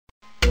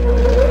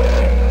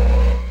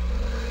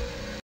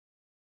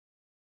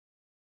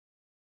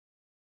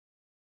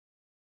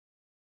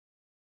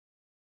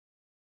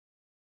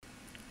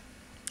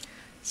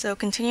So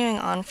continuing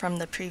on from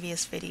the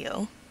previous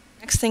video,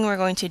 next thing we're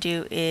going to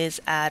do is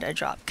add a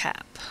drop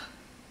cap.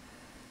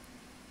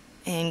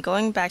 And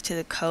going back to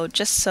the code,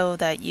 just so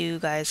that you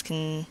guys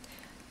can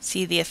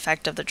see the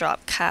effect of the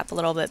drop cap a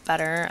little bit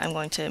better, I'm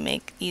going to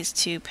make these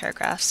two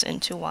paragraphs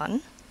into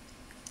one.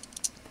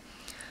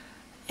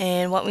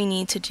 And what we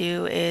need to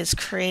do is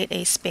create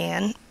a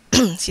span,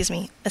 excuse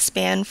me, a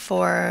span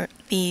for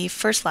the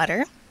first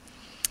letter.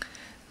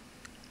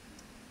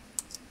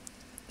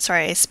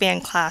 Sorry, a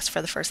span class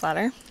for the first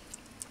letter.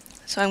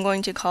 So I'm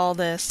going to call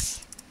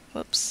this,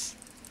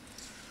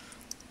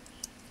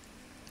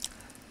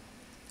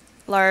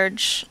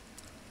 large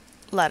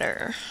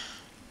letter,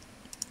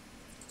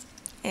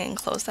 and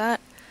close that.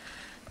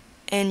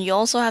 And you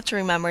also have to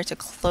remember to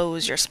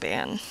close your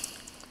span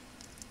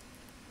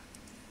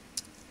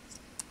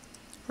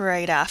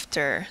right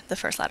after the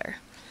first letter.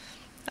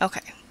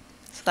 Okay,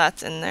 so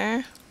that's in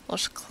there. We'll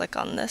just click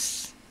on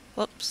this.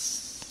 Whoops.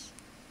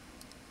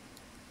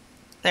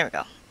 There we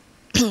go.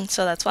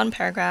 So that's one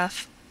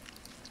paragraph,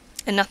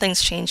 and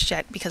nothing's changed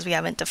yet because we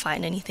haven't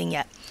defined anything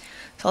yet.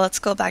 So let's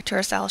go back to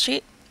our style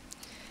sheet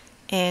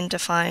and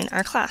define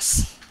our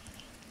class.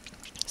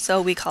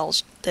 So we call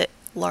it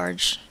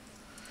large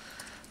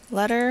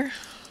letter,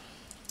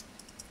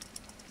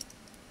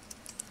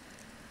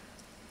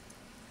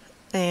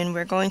 and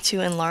we're going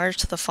to enlarge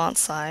the font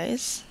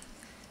size,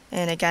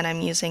 and again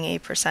I'm using a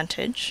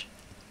percentage.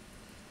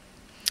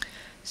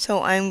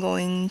 So I'm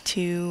going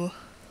to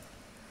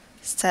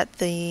set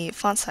the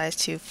font size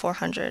to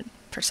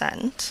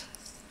 400%.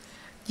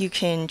 You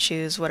can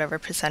choose whatever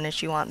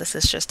percentage you want. This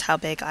is just how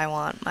big I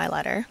want my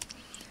letter.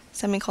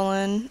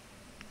 Semicolon,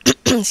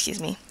 excuse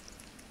me,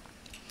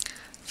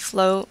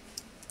 float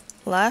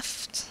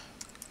left,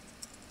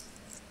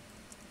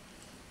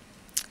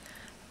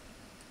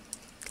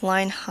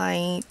 line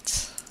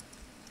height,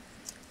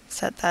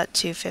 set that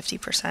to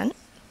 50%.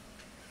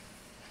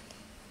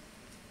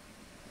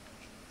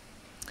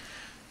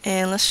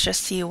 And let's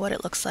just see what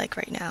it looks like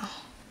right now.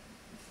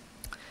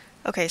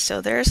 Okay, so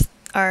there's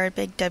our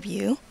big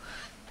W.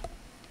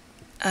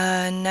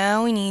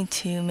 Now we need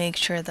to make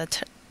sure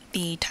that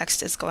the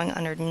text is going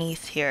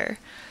underneath here.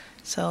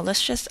 So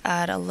let's just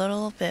add a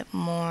little bit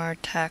more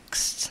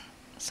text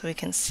so we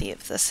can see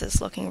if this is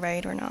looking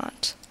right or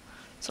not.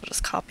 So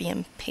just copy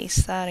and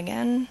paste that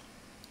again.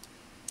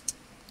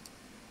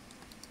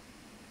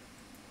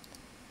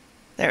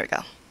 There we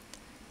go.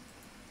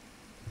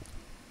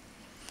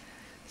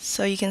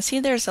 So you can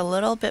see there's a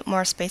little bit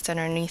more space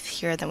underneath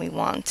here than we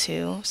want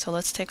to. So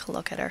let's take a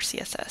look at our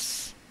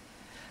CSS.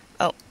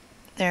 Oh,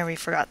 there, we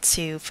forgot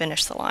to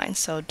finish the line.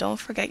 So don't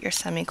forget your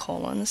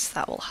semicolons,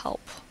 that will help.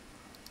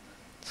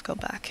 Let's go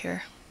back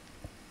here.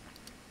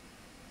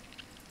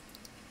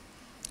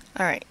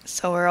 Alright,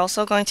 so we're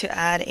also going to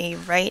add a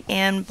right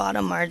and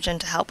bottom margin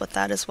to help with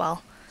that as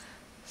well.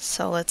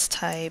 So let's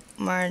type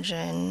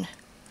margin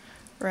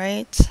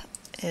right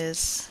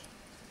is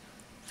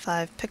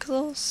 5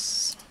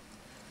 pixels.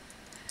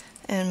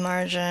 And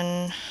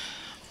margin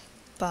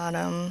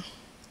bottom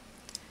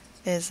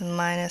is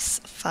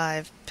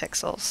 -5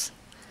 pixels.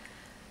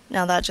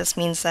 Now that just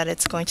means that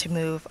it's going to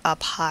move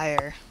up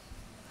higher.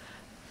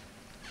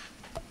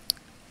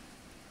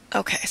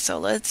 Okay, so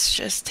let's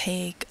just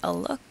take a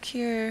look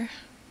here.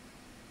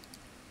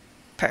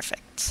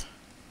 Perfect.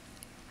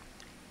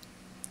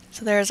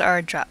 So there's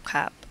our drop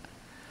cap.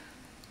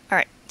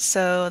 Alright,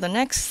 so the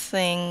next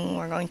thing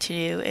we're going to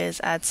do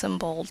is add some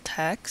bold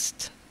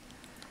text.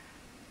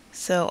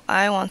 So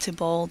I want to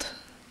bold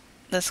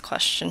this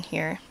question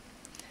here.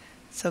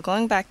 So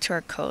going back to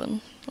our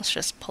code, let's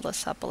just pull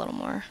this up a little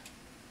more.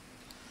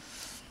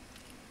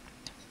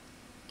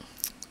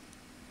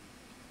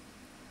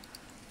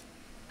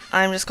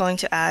 I'm just going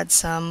to add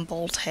some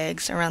bold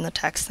tags around the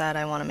text that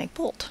I want to make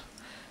bold.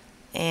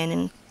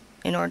 And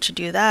in order to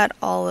do that,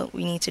 all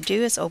we need to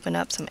do is open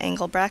up some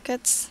angle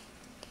brackets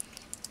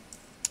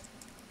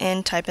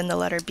and type in the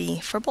letter B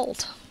for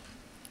bold.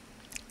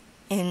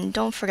 And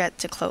don't forget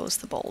to close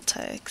the bold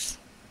tags.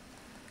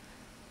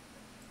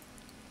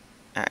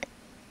 Alright.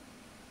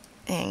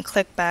 And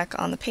click back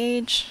on the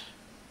page.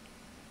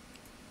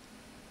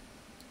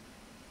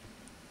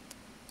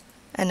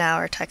 And now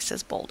our text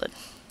is bolded.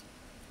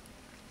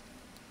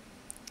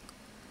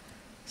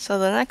 So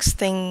the next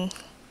thing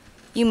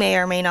you may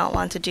or may not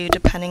want to do,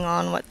 depending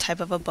on what type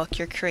of a book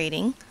you're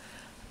creating,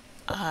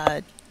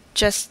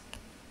 just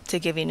to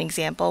give you an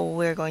example,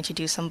 we're going to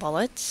do some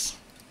bullets.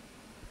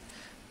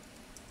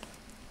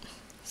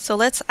 So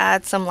let's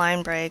add some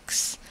line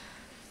breaks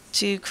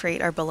to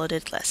create our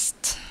bulleted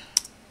list.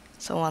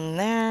 So one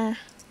there,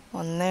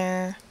 one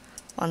there,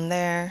 one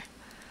there.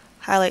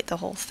 Highlight the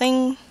whole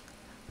thing.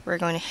 We're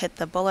going to hit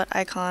the bullet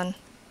icon,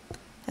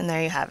 and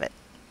there you have it.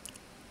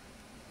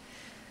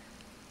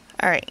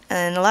 Alright,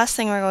 and the last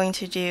thing we're going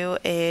to do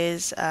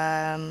is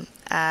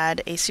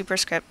add a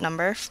superscript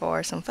number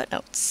for some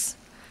footnotes.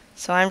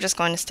 So I'm just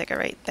going to stick it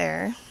right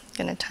there. I'm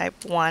going to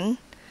type 1,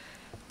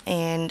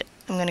 and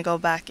I'm going to go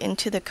back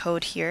into the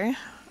code here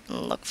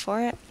and look for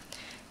it.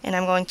 And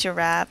I'm going to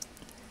wrap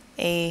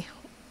a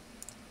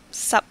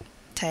subtext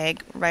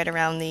tag right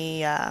around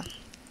the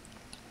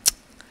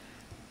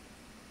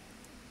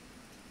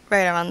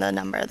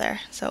number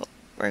there. So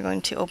we're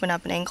going to open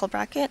up an angle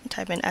bracket,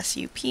 type in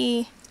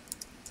SUP,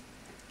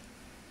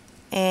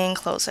 and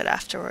close it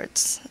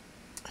afterwards.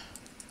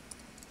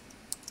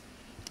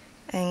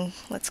 And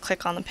let's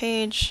click on the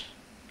page.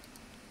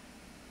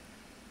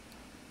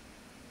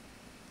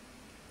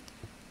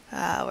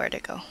 Where'd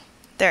it go?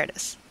 There it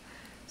is.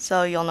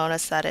 So you'll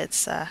notice that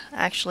it's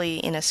actually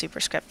in a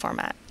superscript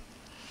format.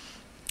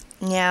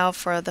 Now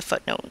for the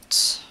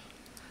footnotes.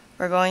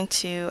 We're going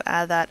to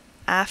add that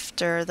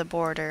after the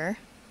border.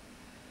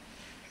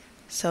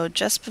 So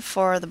just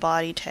before the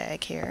body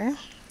tag here,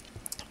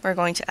 we're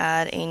going to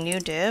add a new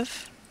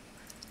div,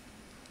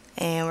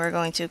 and we're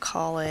going to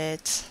call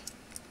it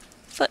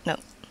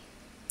footnote.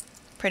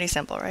 Pretty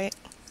simple, right?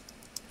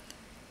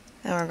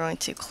 And we're going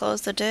to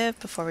close the div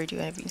before we do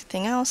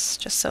anything else,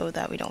 just so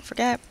that we don't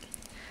forget.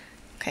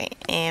 Okay,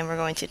 and we're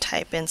going to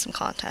type in some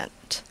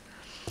content.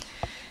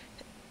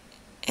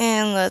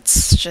 And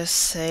let's just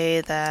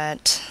say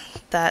that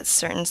that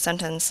certain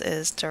sentence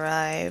is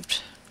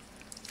derived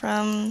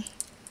from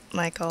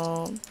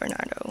Michael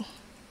Bernardo.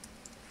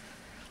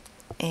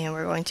 And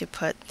we're going to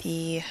put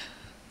the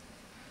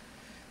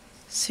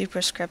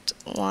superscript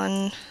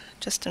 1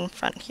 just in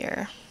front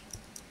here.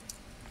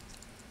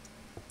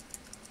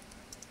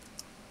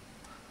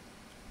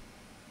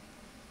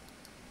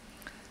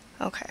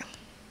 Okay,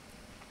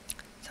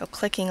 so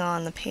clicking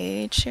on the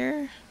page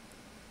here,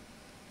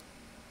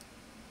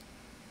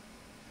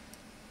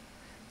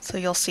 so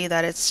you'll see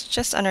that it's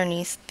just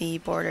underneath the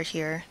border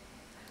here,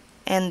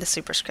 and the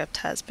superscript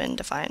has been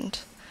defined.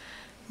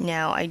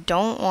 Now I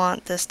don't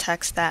want this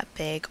text that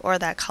big or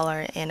that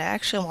color, and I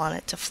actually want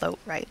it to float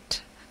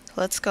right. So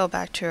let's go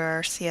back to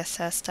our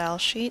CSS style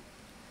sheet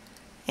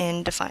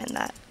and define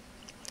that.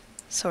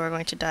 So we're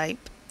going to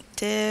type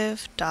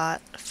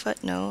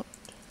div.footnote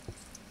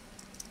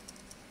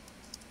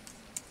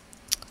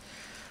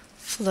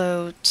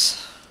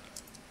float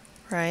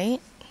right,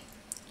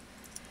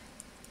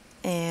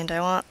 and I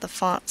want the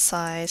font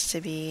size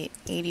to be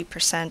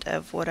 80%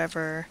 of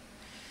whatever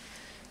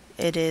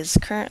it is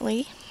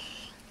currently,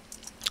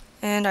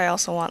 and I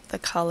also want the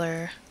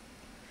color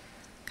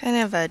kind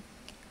of a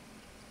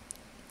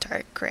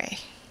dark gray.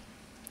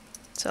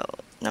 So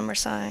number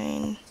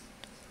sign,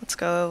 let's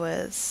go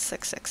with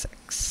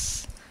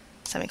 666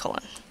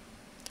 semicolon.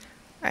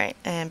 Alright,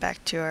 and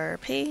back to our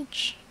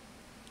page.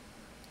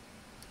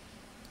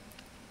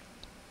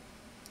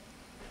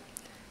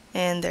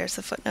 And there's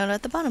the footnote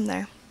at the bottom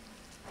there.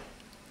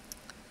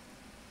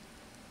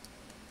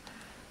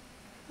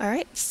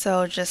 Alright,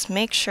 so just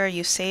make sure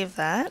you save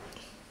that.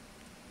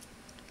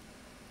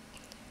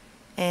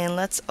 And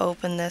let's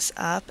open this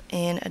up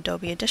in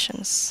Adobe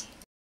Editions.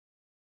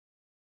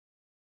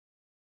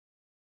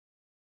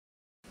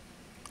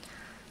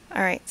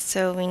 Alright,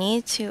 so we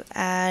need to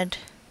add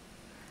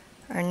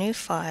our new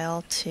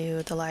file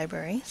to the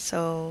library.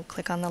 So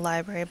click on the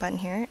library button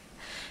here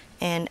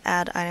and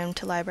add item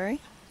to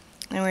library.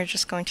 And we're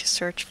just going to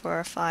search for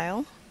a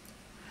file,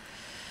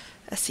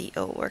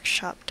 SEO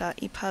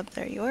workshop.epub,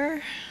 there you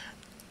are,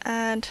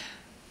 add,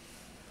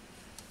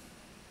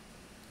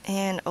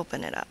 and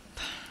open it up.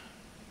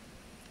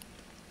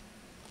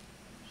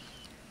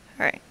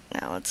 Alright,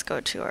 now let's go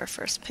to our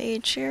first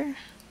page here,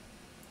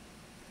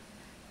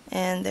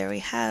 and there we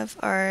have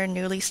our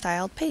newly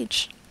styled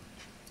page.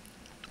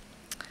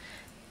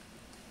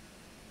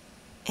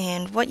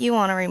 And what you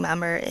want to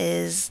remember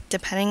is,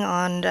 depending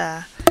on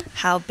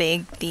how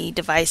big the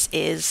device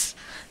is,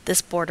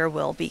 this border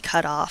will be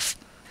cut off.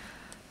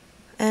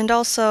 And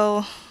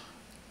also,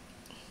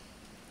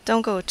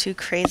 don't go too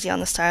crazy on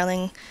the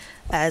styling,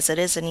 as it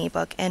is an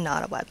ebook and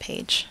not a web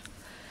page.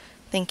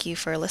 Thank you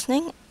for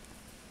listening,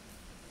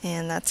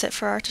 and that's it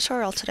for our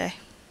tutorial today.